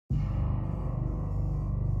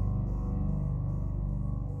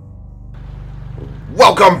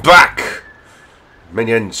Welcome back,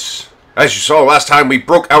 minions. As you saw last time, we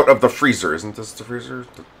broke out of the freezer. Isn't this the freezer?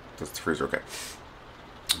 That's the freezer, okay.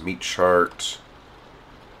 Meat chart.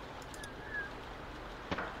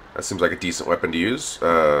 That seems like a decent weapon to use.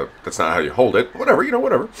 That's not how you hold it. Whatever, you know,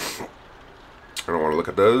 whatever. I don't want to look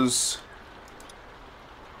at those.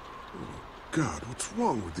 Oh, God, what's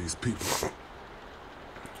wrong with these people?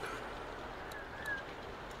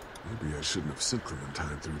 Maybe I shouldn't have sent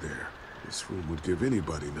Clementine through there. This room would give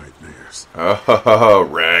anybody nightmares. Oh,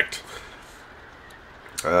 wrecked.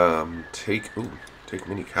 Take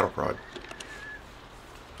mini cattle prod.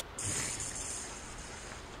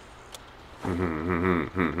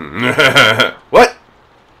 What?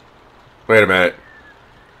 Wait a minute.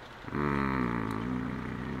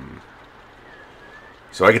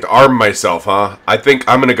 So I get to arm myself, huh? I think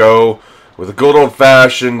I'm gonna go with a good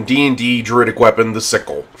old-fashioned D&D druidic weapon, the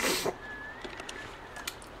sickle.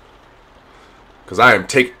 Because I am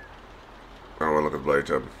I don't want to look at the blade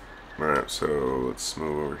tub. Alright, so let's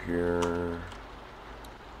move over here.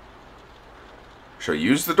 Should I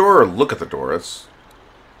use the door or look at the door? That's...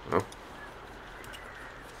 Oh.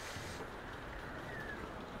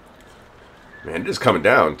 Man, it is coming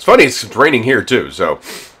down. It's funny, it's raining here too, so...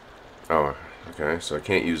 Oh, okay, so I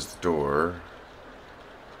can't use the door.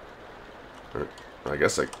 I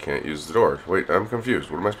guess I can't use the door. Wait, I'm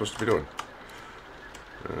confused. What am I supposed to be doing?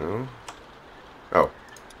 Oh. Oh.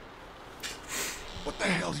 What the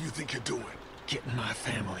hell do you think you're doing? Getting my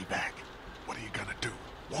family back. What are you gonna do?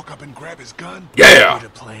 Walk up and grab his gun? Yeah! Good a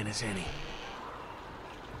plan as any.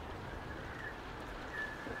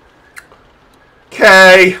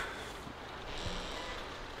 Okay.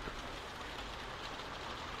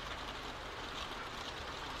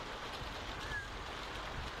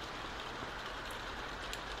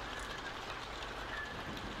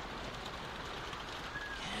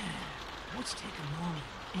 What's taking Mom and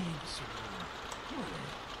Andy so long? What,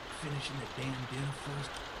 finishing the damn dinner first?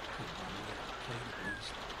 Could have me a plate at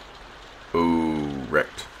least. Ooh,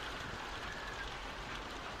 wrecked.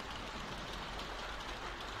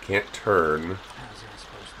 Can't turn. How's that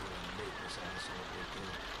supposed to make this asshole look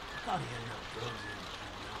good? I thought he had enough drugs in him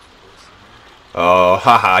for this and that. Oh,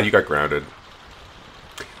 haha, you got grounded.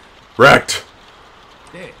 Wrecked.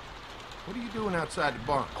 Dad, what are you doing outside the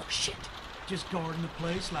barn? Oh shit! Just guarding the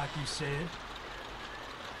place like you said.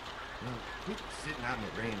 No, quit sitting out in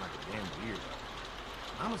the rain like a damn weirdo.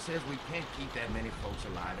 Mama says we can't keep that many folks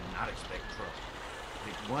alive and not expect trouble.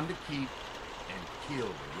 Pick one to keep and kill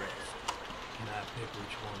the rest. Can I pick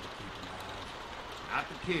which one to keep alive? Not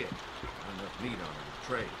the kid. Not enough meat on her to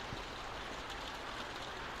trade.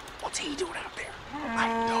 What's he doing out there? I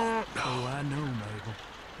don't know. Oh, I know, Mabel.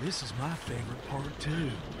 This is my favorite part, too.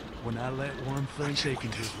 When I let one think they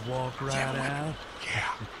can just walk right out.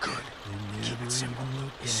 Yeah, good. They Keep never it simple. even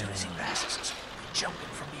look As soon as he down. passes us, we jump in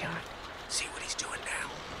from behind. See what he's doing now.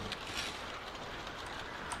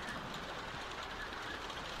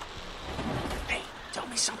 Hey, tell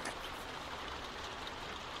me something.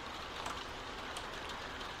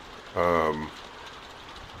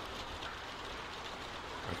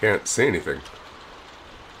 I can't see anything.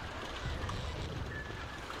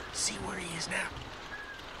 See where he is now?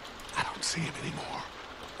 I don't see him anymore.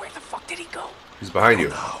 Where the fuck did he go? He's behind you.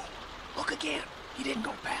 No. Look again. He didn't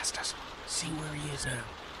go past us. See where he is now.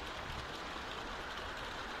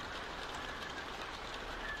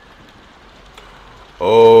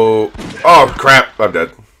 Oh. Oh, crap. I'm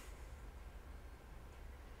dead.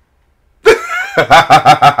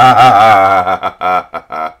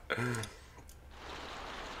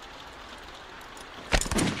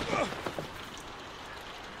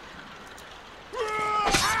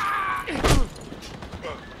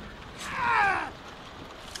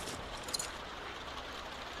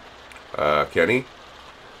 Kenny?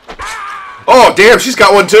 Oh, damn, she's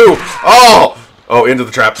got one too! Oh! Oh, into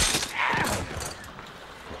the trap.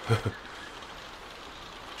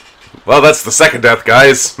 Well, that's the second death,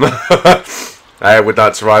 guys. I would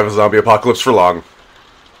not survive a zombie apocalypse for long.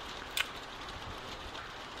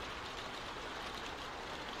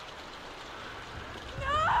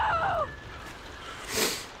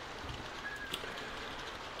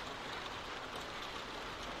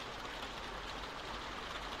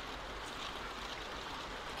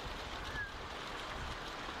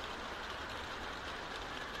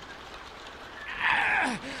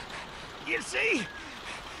 You see?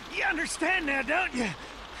 You understand now, don't you?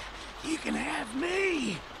 You can have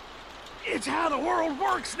me. It's how the world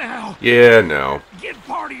works now. Yeah, no. Get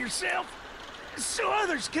part of yourself so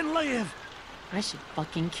others can live. I should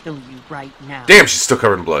fucking kill you right now. Damn, she's still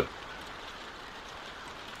covered in blood.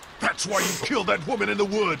 That's That's why you killed that woman in the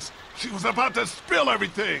woods. She was about to spill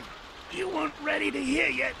everything. You weren't ready to hear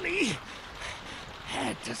yet, Lee.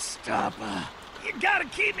 Had to stop her. You gotta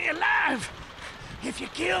keep me alive. If you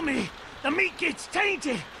kill me, the meat gets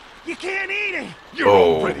tainted. You can't eat it. You're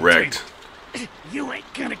Oh, already wrecked. You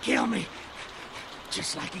ain't gonna kill me.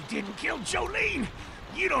 Just like he didn't kill Jolene.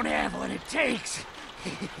 You don't have what it takes.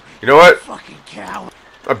 You know what? Fucking coward.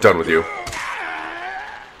 I'm done with you. No!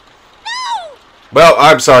 Well,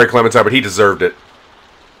 I'm sorry, Clementine, but he deserved it.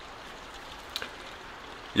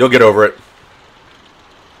 You'll get over it.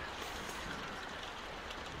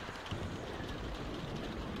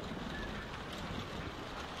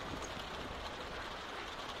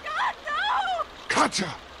 God, no!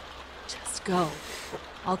 Katja! Just go.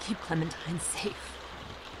 I'll keep Clementine safe.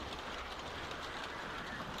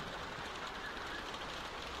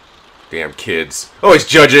 Damn kids. Oh, he's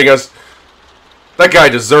judging us. That guy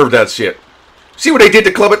deserved that shit. See what they did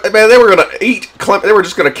to Clementine? Man, they were gonna eat Clementine. They were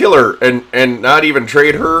just gonna kill her and not even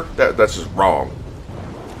trade her. That's just wrong.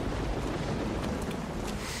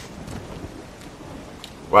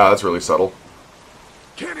 Wow, that's really subtle.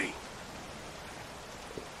 Kenny!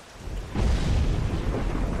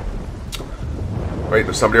 Wait,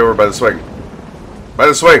 there's somebody over by the swing. By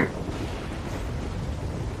the swing.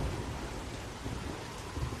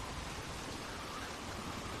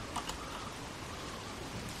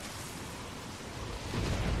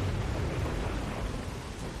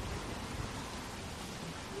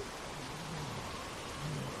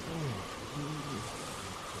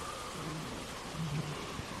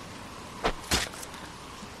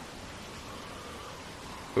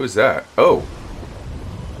 Who's that? Oh.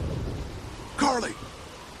 Carly!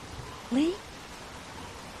 Lee?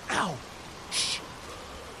 Ow! Shh!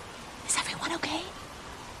 Is everyone okay?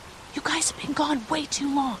 You guys have been gone way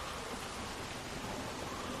too long.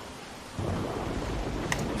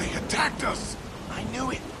 They attacked us! I knew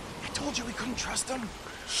it. I told you we couldn't trust them.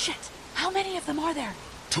 Shit! How many of them are there?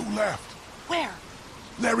 2 left. Where?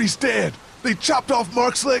 Larry's dead. They chopped off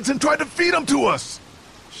Mark's legs and tried to feed him to us.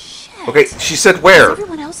 Shit! Okay, she said Is where?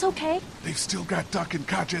 everyone else okay? They've still got Duck and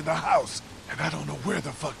Katja in the house, and I don't know where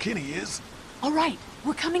the fuck Kenny is. All right,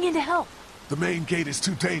 we're coming in to help. The main gate is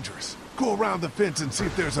too dangerous. Go around the fence and see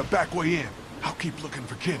if there's a back way in. I'll keep looking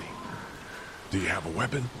for Kenny. Do you have a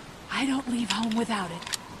weapon? I don't leave home without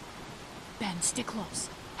it. Ben, stick close.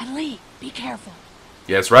 And Lee, be careful.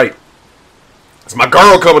 Yeah, that's right. It's my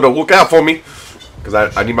girl coming to look out for me.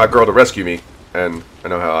 Because I need my girl to rescue me. And I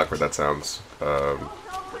know how awkward that sounds. No,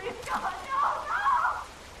 please, God, no!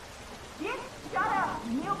 Just shut up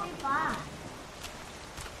and you'll be fine.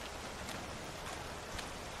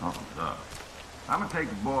 Oh, no. I'm gonna take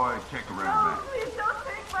the boy, check around No, back. please don't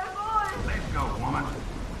take my boy. Let's go, woman.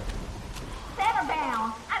 Set her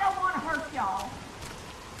down. I don't want to hurt y'all.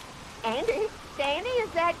 Andy? Danny,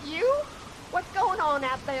 is that you? What's going on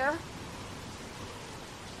out there?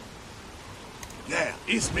 Yeah,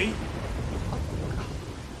 it's me.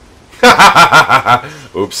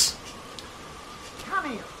 Oops.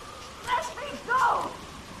 Come here. Let me go.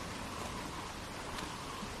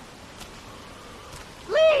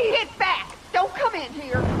 Lee, get back! Don't come in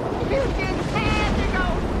here. You just had to go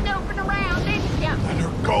snooping around, didn't you? Let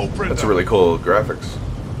her go, Brenda. That's a really cool graphics.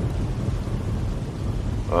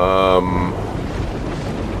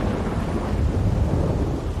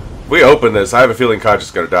 If we open this, I have a feeling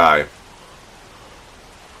Katja's gonna die.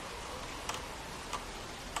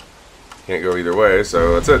 Can't go either way,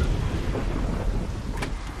 so that's it.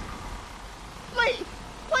 Lee,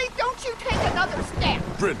 please don't you take another step.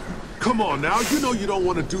 Brenda, come on now. You know you don't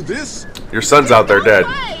want to do this. Your son's out there Go dead.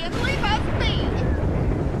 away and leave us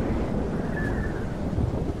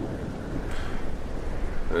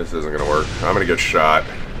be. This isn't gonna work. I'm gonna get shot.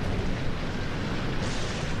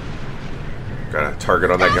 Got a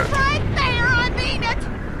target on that That's guy. right there, I mean it.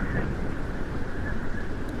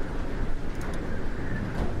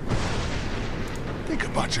 Think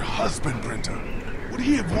about your husband, Brenda. Would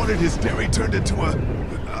he have wanted his dairy turned into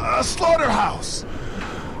a slaughterhouse?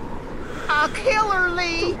 I'll kill her,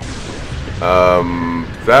 Lee.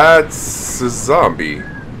 That's a zombie.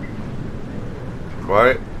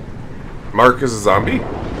 What? Mark is a zombie?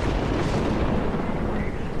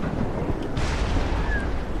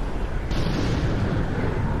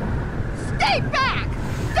 Stay back!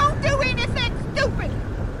 Don't do anything stupid!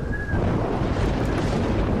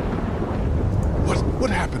 What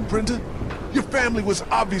happened, Brenda? Your family was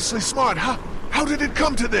obviously smart. How did it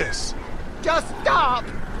come to this? Just stop!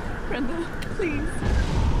 Brenda, please.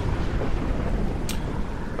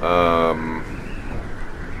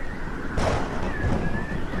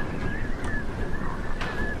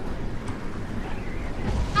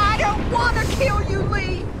 I don't kill you,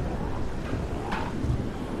 Lee!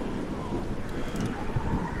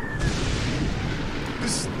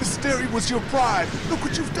 This dairy was your pride. Look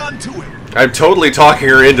what you've done to it. I'm totally talking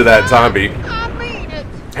her into that zombie. I mean it!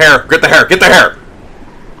 Hair! Get the hair! Get the hair!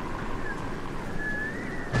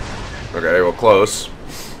 Okay, well, close.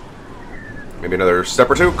 Maybe another step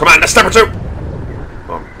or two? Come on, a step or two! Come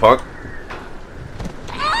on, punk.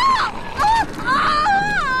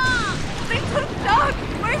 They took Doug!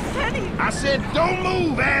 Where's Teddy? I said don't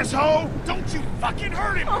move, asshole! Don't you fucking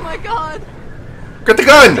hurt him! Oh my god! Get the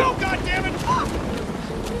gun! Oh, goddammit!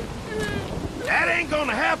 That ain't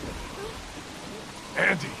gonna happen.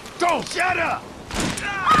 Andy, Don't shut up!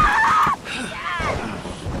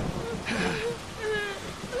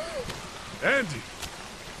 Andy.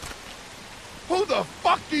 Who the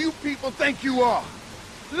fuck do you people think you are?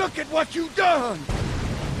 Look at what you done!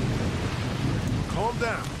 Calm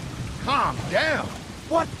down. Calm down.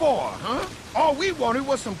 What for, huh? All we wanted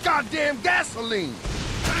was some goddamn gasoline.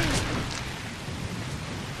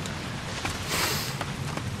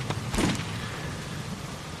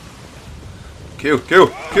 Q.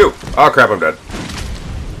 Oh crap, I'm dead.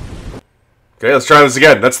 Okay, let's try this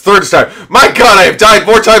again. That's the third time. My god, I have died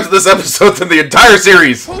more times in this episode than the entire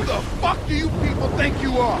series! Who the fuck do you people think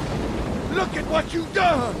you are? Look at what you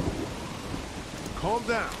done! Calm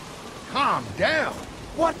down. Calm down.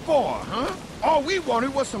 What for, huh? All we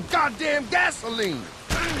wanted was some goddamn gasoline.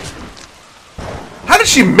 How did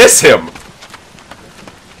she miss him?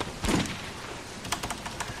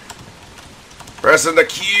 Pressing the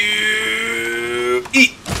Q.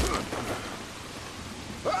 Eat.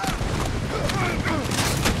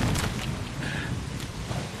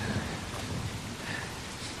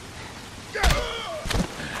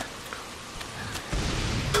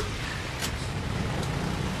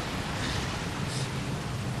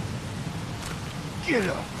 Get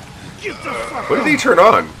up! Get the fuck What did he turn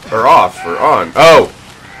on? Or off? Or on? Oh!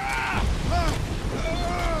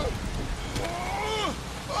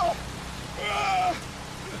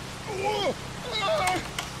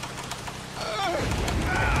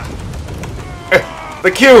 The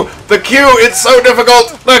Q! The Q! It's so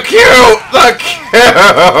difficult! The Q! The Q!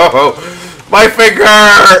 My finger!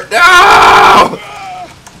 No!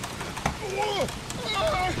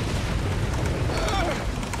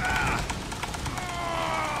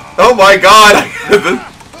 Oh my god!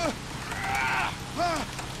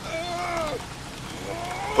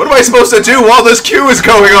 What am I supposed to do while this Q is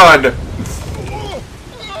going on?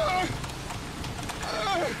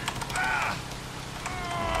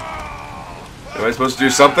 Am I supposed to do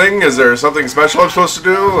something? Is there something special I'm supposed to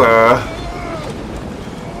do?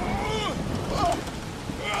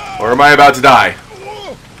 Or am I about to die?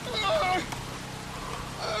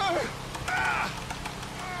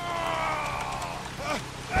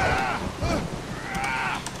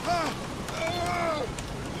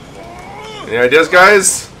 Any ideas,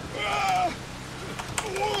 guys?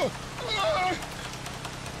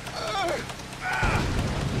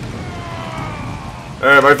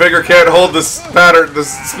 Alright, my finger can't hold this pattern, this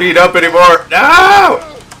speed up anymore. No!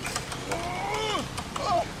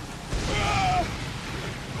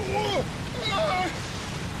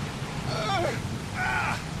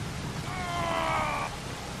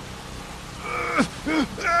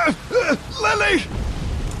 Lily!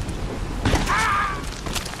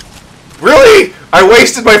 Really? I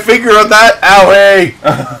wasted my finger on that? Ow, hey!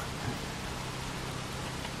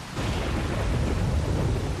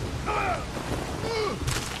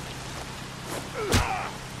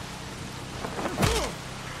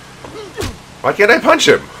 Why can't I punch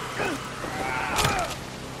him?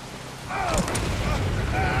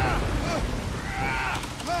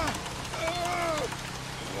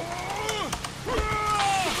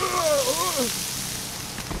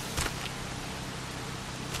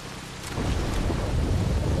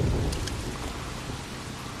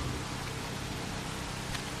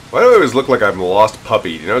 Why do I always look like I'm a lost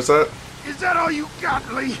puppy? Do you notice that? Is that all you got,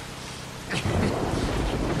 Lee?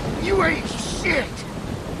 You ain't shit!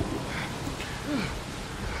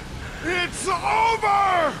 It's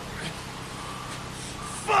over!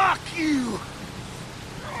 Fuck you!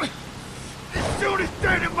 As soon as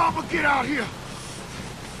Dad and Mama get out here,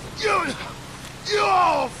 you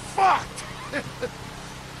all fucked!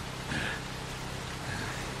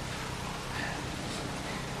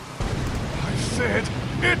 I said,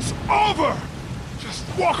 it's over! Just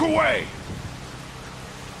walk away!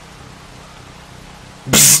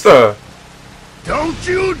 Psst, Don't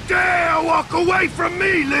you dare walk away from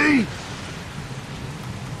me, Lee!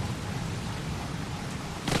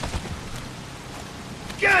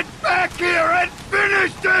 Get back here and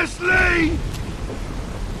finish this, Lee!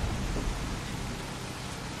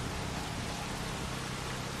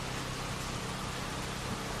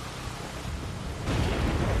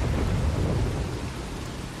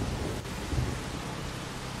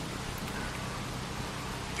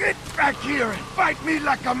 Get back here and fight me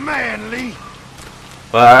like a man, Lee.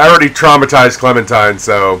 I already traumatized Clementine,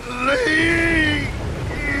 so... Lee!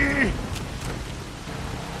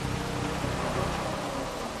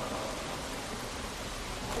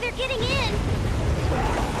 They're getting in.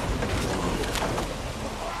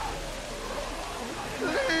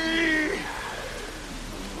 Lee!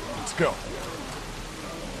 Let's go.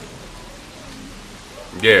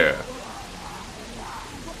 Yeah.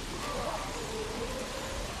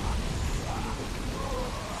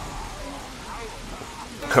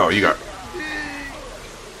 Oh, you got...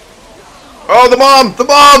 Oh, the mom! The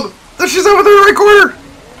mom! She's over there in the right corner!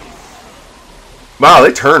 Wow,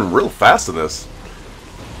 they turn real fast in this.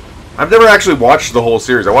 I've never actually watched the whole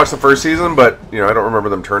series. I watched the first season, but, you know, I don't remember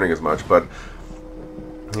them turning as much, but...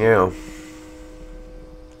 Yeah.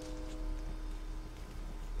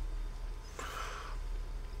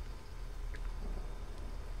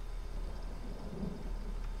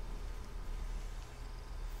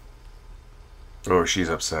 Oh, she's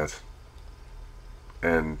upset.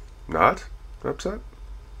 And not upset?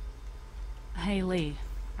 Hey, Lee.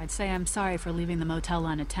 I'd say I'm sorry for leaving the motel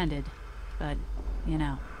unattended, but, you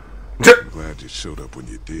know. I'm glad you showed up when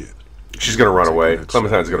you did. She's gonna run away.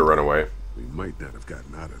 Clementine's gonna run away. We might not have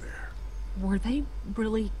gotten out of there. Were they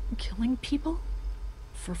really killing people?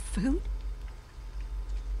 For food?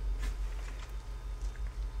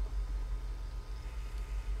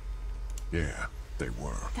 Yeah, they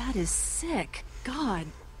were. That is sick. God,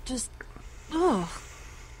 just... Ugh.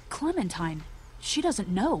 Clementine, she doesn't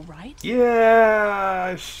know, right?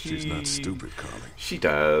 Yeah, She's not stupid, Carly. She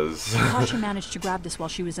does. How she managed to grab this while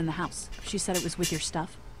she was in the house? She said it was with your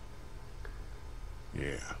stuff?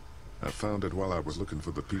 Yeah. I found it while I was looking for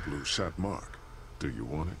the people who shot Mark. Do you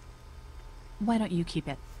want it? Why don't you keep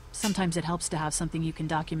it? Sometimes it helps to have something you can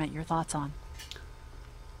document your thoughts on.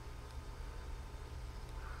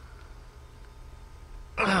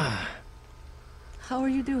 How are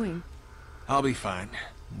you doing? I'll be fine.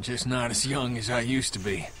 Just not as young as I used to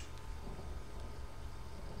be.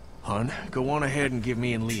 Hun, go on ahead and give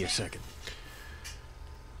me and Lee a second.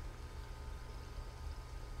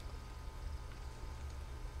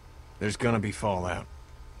 There's gonna be fallout.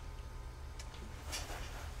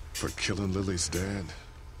 For killing Lily's dad?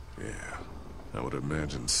 Yeah, I would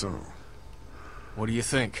imagine so. What do you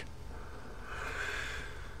think?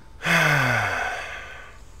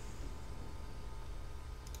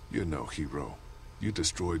 You're no hero. You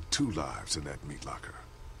destroyed 2 lives in that meat locker.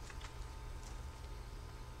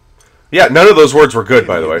 Yeah, none of those words were good,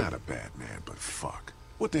 by the You're way. not a bad man, but fuck.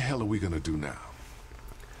 What the hell are we gonna do now?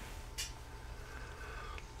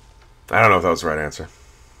 I don't know if that was the right answer.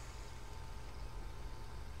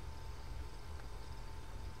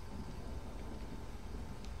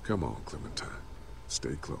 Come on, Clementine.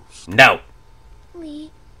 Stay close. No.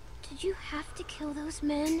 Lee, did you have to kill those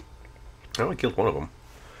men? I only killed one of them.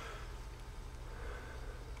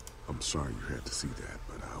 I'm sorry you had to see that,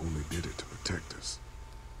 but I only did it to protect us.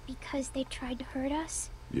 Because they tried to hurt us?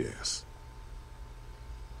 Yes.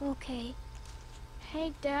 Okay.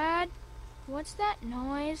 Hey, Dad. What's that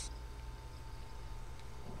noise?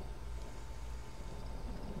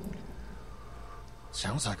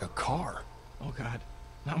 Sounds like a car. Oh God,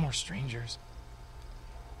 not more strangers.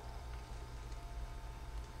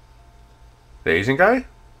 The Asian guy?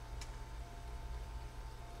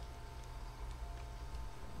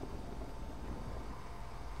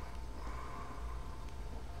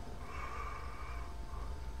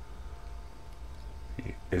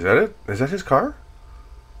 Is that it? Is that his car?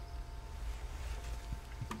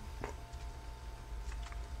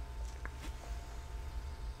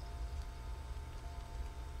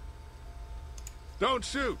 Don't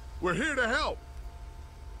shoot! We're here to help!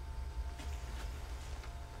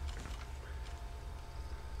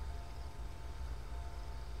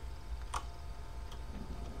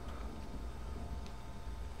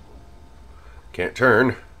 Can't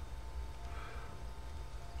turn.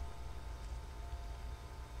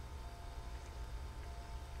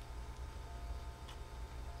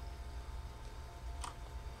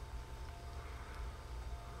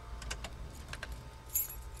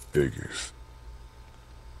 Figures.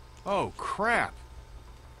 Oh, crap.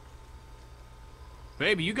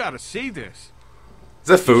 Baby, you gotta see this. Is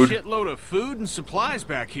that food? Shitload of food and supplies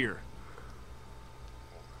back here.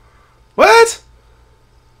 What?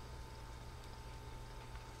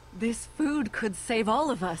 This food could save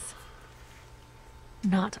all of us.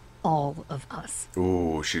 Not all of us.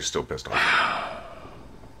 Ooh, she's still pissed off.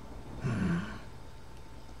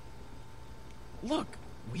 Look,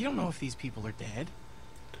 we don't know if these people are dead.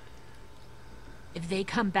 If they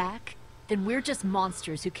come back, then we're just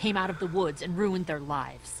monsters who came out of the woods and ruined their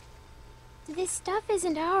lives. This stuff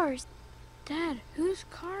isn't ours. Dad, whose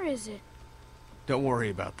car is it? Don't worry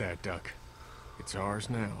about that, Duck. It's ours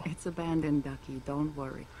now. It's abandoned, Ducky. Don't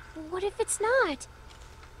worry. What if it's not?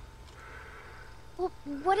 Well,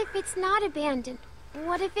 what if it's not abandoned?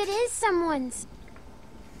 What if it is someone's?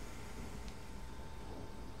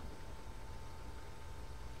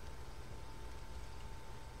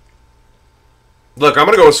 Look, I'm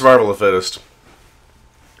gonna go with survival of the fittest.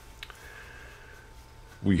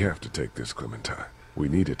 We have to take this, Clementine. We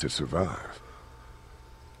need it to survive.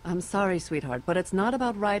 I'm sorry, sweetheart, but it's not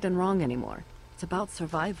about right and wrong anymore. It's about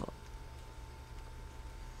survival.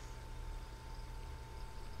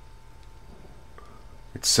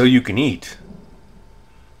 It's so you can eat.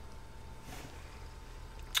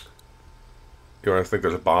 You want to think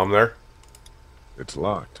there's a bomb there? It's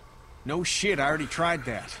locked. No shit, I already tried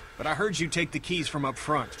that. But I heard you take the keys from up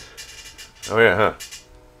front. Oh yeah, huh?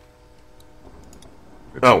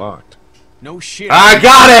 It's locked. No shit. I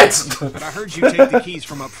got it! But I heard you take the keys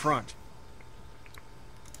from up front.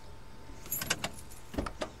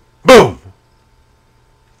 Boom!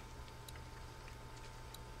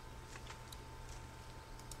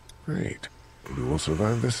 Great. We will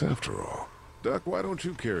survive this after all. Duck, why don't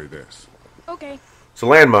you carry this? Okay. It's a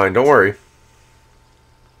landmine, don't worry.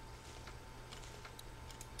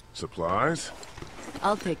 Supplies?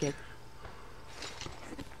 I'll take it.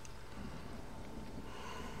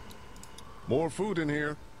 More food in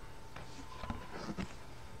here.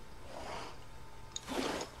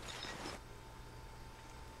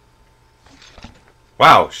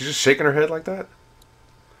 Wow, she's just shaking her head like that?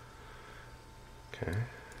 Okay.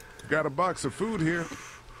 Got a box of food here.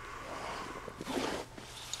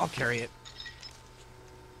 I'll carry it.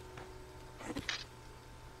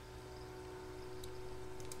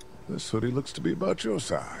 This hoodie looks to be about your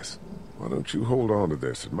size. Why don't you hold on to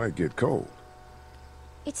this? It might get cold.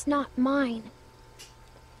 It's not mine.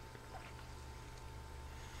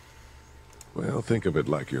 Well, think of it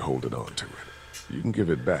like you're holding on to it. You can give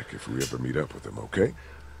it back if we ever meet up with him, okay?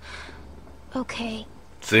 Okay.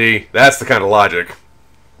 See, that's the kind of logic.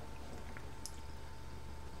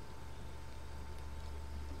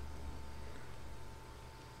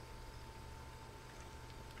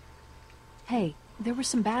 Hey, there were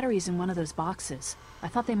some batteries in one of those boxes. I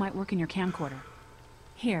thought they might work in your camcorder.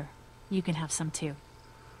 Here, you can have some too.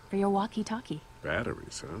 For your walkie-talkie.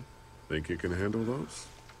 Batteries, huh? Think you can handle those?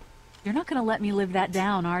 You're not gonna let me live that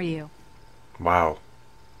down, are you? Wow.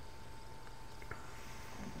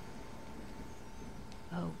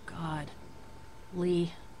 Oh, God.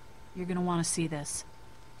 Lee, you're gonna want to see this.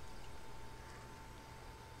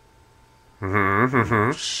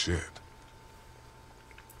 Oh, shit.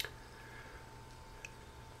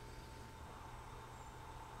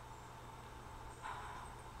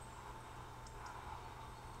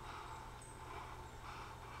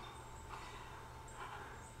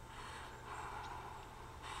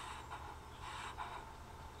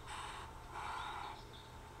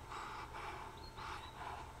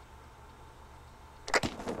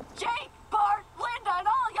 Jake, Bart, Linda, and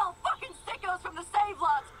all y'all fucking sickos from the save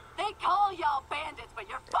lots. They call y'all bandits, but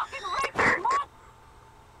you're fucking rapist, mon.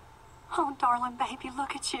 Oh, darling baby,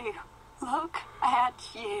 look at you. Look at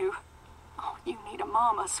you. Oh, you need a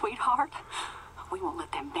mama, sweetheart. We won't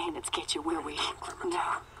let them bandits get you, will we?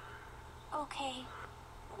 No. Okay.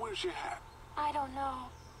 Where's your hat? I don't know.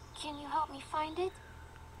 Can you help me find it?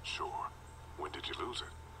 Sure. When did you lose it?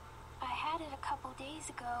 I had it a couple days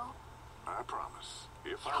ago. I promise.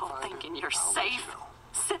 If I Y'all find thinking it, you're I'll let you safe? know.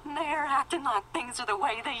 Sitting there acting like things are the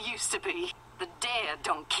way they used to be. The dead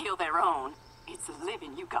don't kill their own. It's the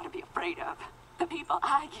living you gotta be afraid of. The people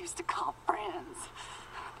I used to call friends.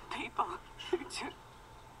 The people who just...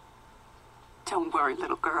 Don't worry,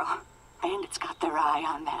 little girl. Bandits got their eye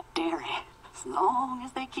on that dairy. As long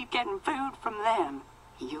as they keep getting food from them,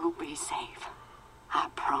 you'll be safe. I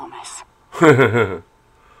promise.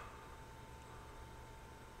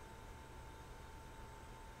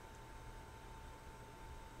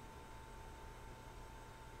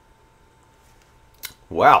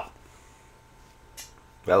 Wow.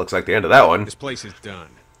 That looks like the end of that one. This place is done.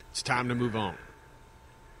 It's time to move on.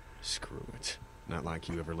 Screw it. Not like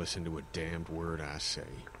you ever listen to a damned word I say.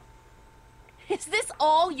 Is this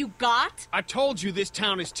all you got? I told you this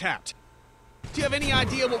town is tapped. Do you have any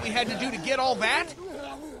idea what we had to do to get all that?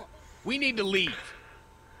 We need to leave.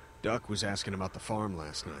 Duck was asking about the farm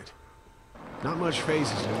last night. Not much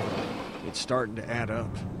phases him. It's starting to add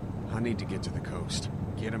up. I need to get to the coast.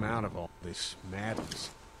 Get him out of all this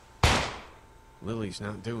madness. Lily's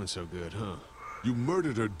not doing so good, huh? You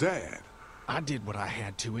murdered her dad. I did what I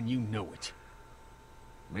had to, and you know it.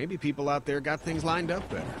 Maybe people out there got things lined up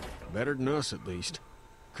better. Better than us, at least.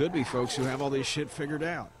 Could be folks who have all this shit figured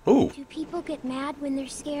out. Ooh. Do people get mad when they're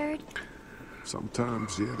scared?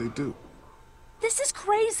 Sometimes, yeah, they do. This is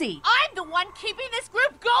crazy. I'm the one keeping this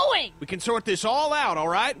group going. We can sort this all out, all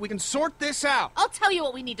right? We can sort this out. I'll tell you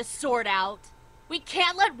what we need to sort out. We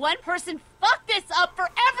can't let one person fuck this up for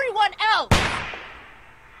everyone else.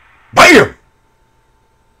 BAM!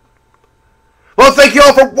 Well, thank you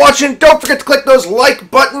all for watching. Don't forget to click those like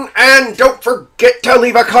button, and don't forget to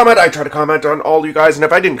leave a comment. I try to comment on all you guys, and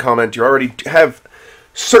if I didn't comment, you already have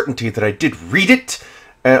certainty that I did read it.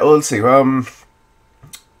 Let's see.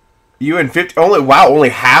 You and 50 only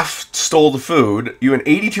half stole the food. You and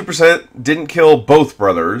 82% didn't kill both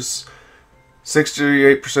brothers.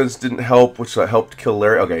 68% didn't help, which helped kill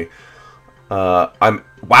Larry. Okay.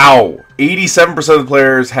 87% of the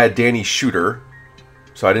players had Danny Shooter,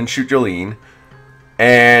 so I didn't shoot Jolene.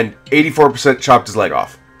 And 84% chopped his leg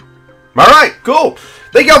off. Alright, cool.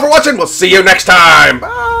 Thank you all for watching. We'll see you next time.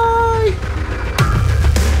 Bye.